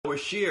our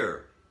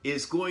shir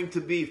is going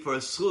to be for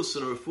Schus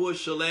and Refuah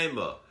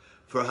Shalema,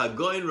 for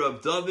Hagoyin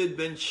Rav David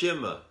ben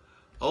Shima.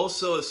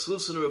 Also a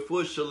Schus and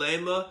Refuah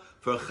Shalema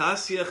for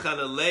Chasya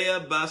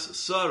Chanaleya Bas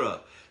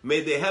Sarah. May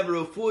they have a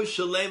Refuah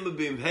Shalema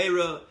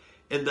Bimheira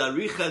and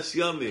Arichas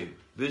Yamim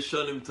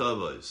Vishanim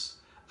Tavos.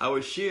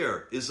 Our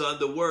shir is on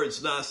the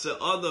words Naaseh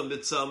Adam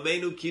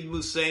B'Tzalmenu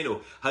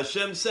Kidmusenu.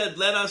 Hashem said,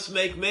 "Let us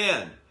make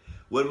man."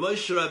 When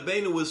Moshe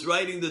Rabbeinu was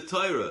writing the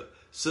Torah,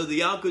 so the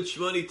Yalkut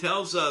Shmoni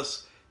tells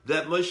us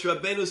that Moshe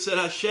Rabbeinu said,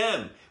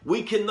 "Hashem,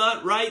 we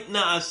cannot write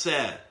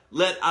Naaseh.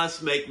 Let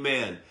us make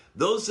man."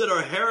 Those that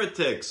are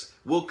heretics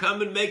will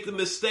come and make the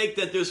mistake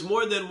that there's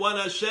more than one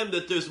Hashem,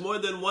 that there's more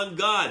than one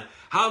God.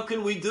 How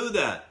can we do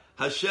that?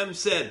 Hashem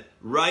said,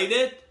 write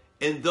it,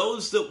 and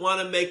those that want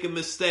to make a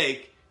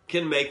mistake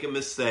can make a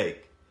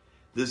mistake.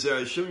 The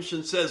Zera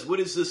Shimshon says, what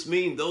does this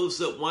mean? Those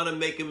that want to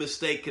make a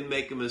mistake can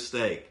make a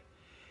mistake.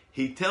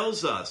 He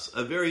tells us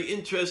a very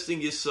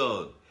interesting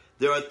yesod.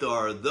 There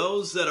are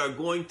those that are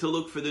going to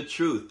look for the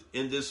truth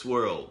in this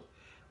world.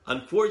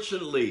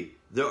 Unfortunately,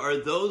 there are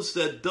those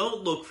that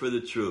don't look for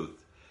the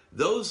truth.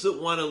 Those that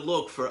want to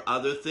look for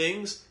other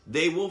things,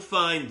 they will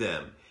find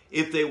them.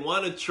 If they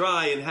want to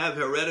try and have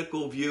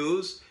heretical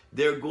views,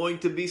 they're going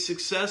to be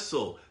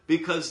successful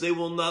because they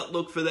will not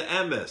look for the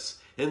emes.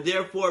 And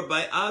therefore,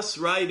 by us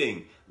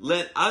writing,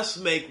 let us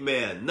make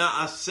man,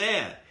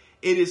 na'aseh,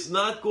 it is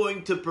not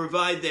going to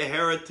provide the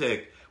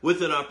heretic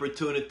with an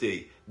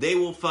opportunity. They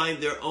will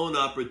find their own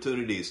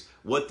opportunities.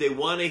 What they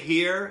want to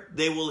hear,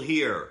 they will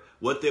hear.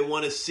 What they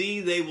want to see,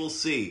 they will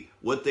see.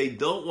 What they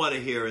don't want to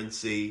hear and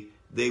see,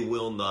 they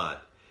will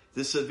not.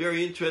 This is a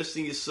very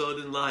interesting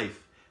yesod in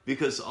life,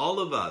 because all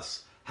of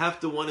us have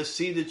to want to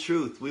see the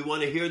truth. We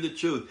want to hear the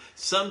truth.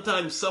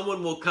 Sometimes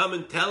someone will come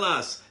and tell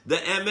us the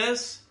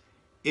emes,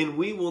 and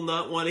we will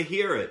not want to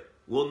hear it.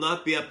 We'll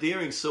not be up to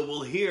hearing, so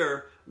we'll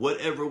hear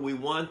whatever we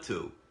want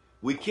to.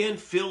 We can't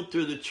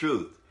filter the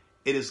truth.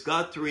 It has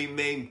got to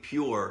remain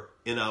pure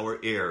in our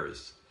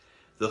ears.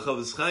 The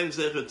Chavetz Chaim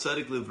Zecher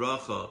Tzadik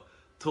Livracha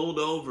told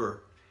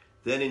over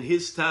that in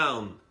his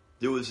town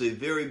there was a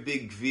very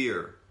big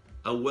gvir,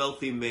 a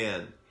wealthy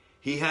man.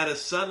 He had a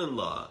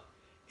son-in-law,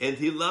 and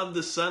he loved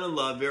the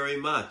son-in-law very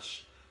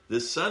much. The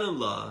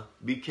son-in-law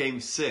became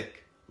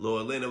sick.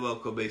 Lo Aleinu Vel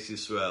Kol Beis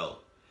Yisrael.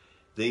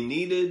 They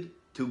needed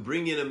to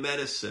bring in a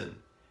medicine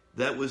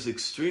that was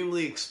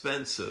extremely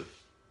expensive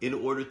in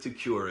order to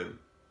cure him.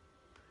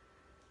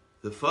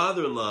 The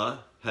father-in-law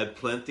had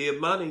plenty of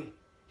money.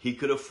 He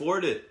could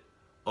afford it.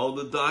 All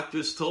the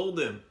doctors told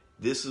him,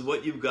 this is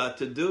what you've got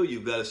to do.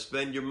 You've got to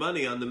spend your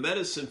money on the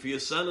medicine for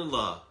your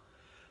son-in-law.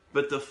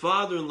 But the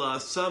father-in-law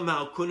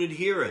somehow couldn't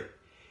hear it.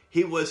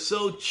 He was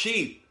so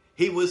cheap.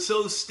 He was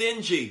so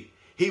stingy.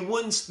 He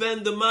wouldn't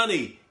spend the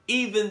money,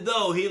 even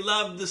though he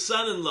loved the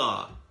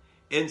son-in-law.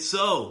 And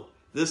so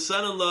the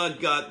son-in-law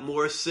got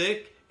more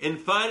sick, and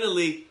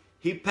finally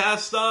he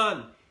passed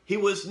on. He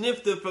was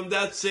nifta from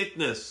that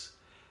sickness.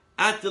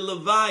 At the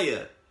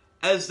Levaya,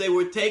 as they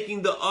were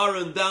taking the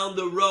Aron down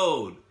the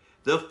road,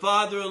 the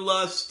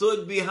father-in-law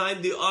stood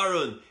behind the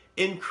Aron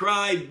and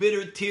cried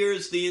bitter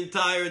tears the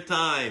entire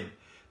time.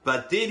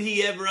 But did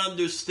he ever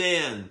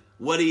understand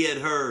what he had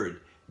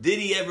heard? Did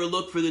he ever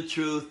look for the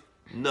truth?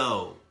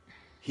 No.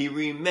 He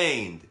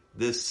remained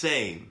the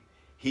same.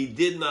 He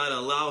did not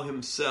allow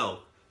himself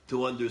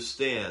to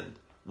understand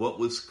what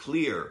was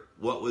clear,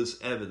 what was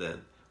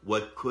evident,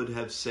 what could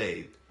have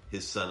saved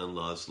his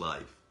son-in-law's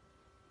life.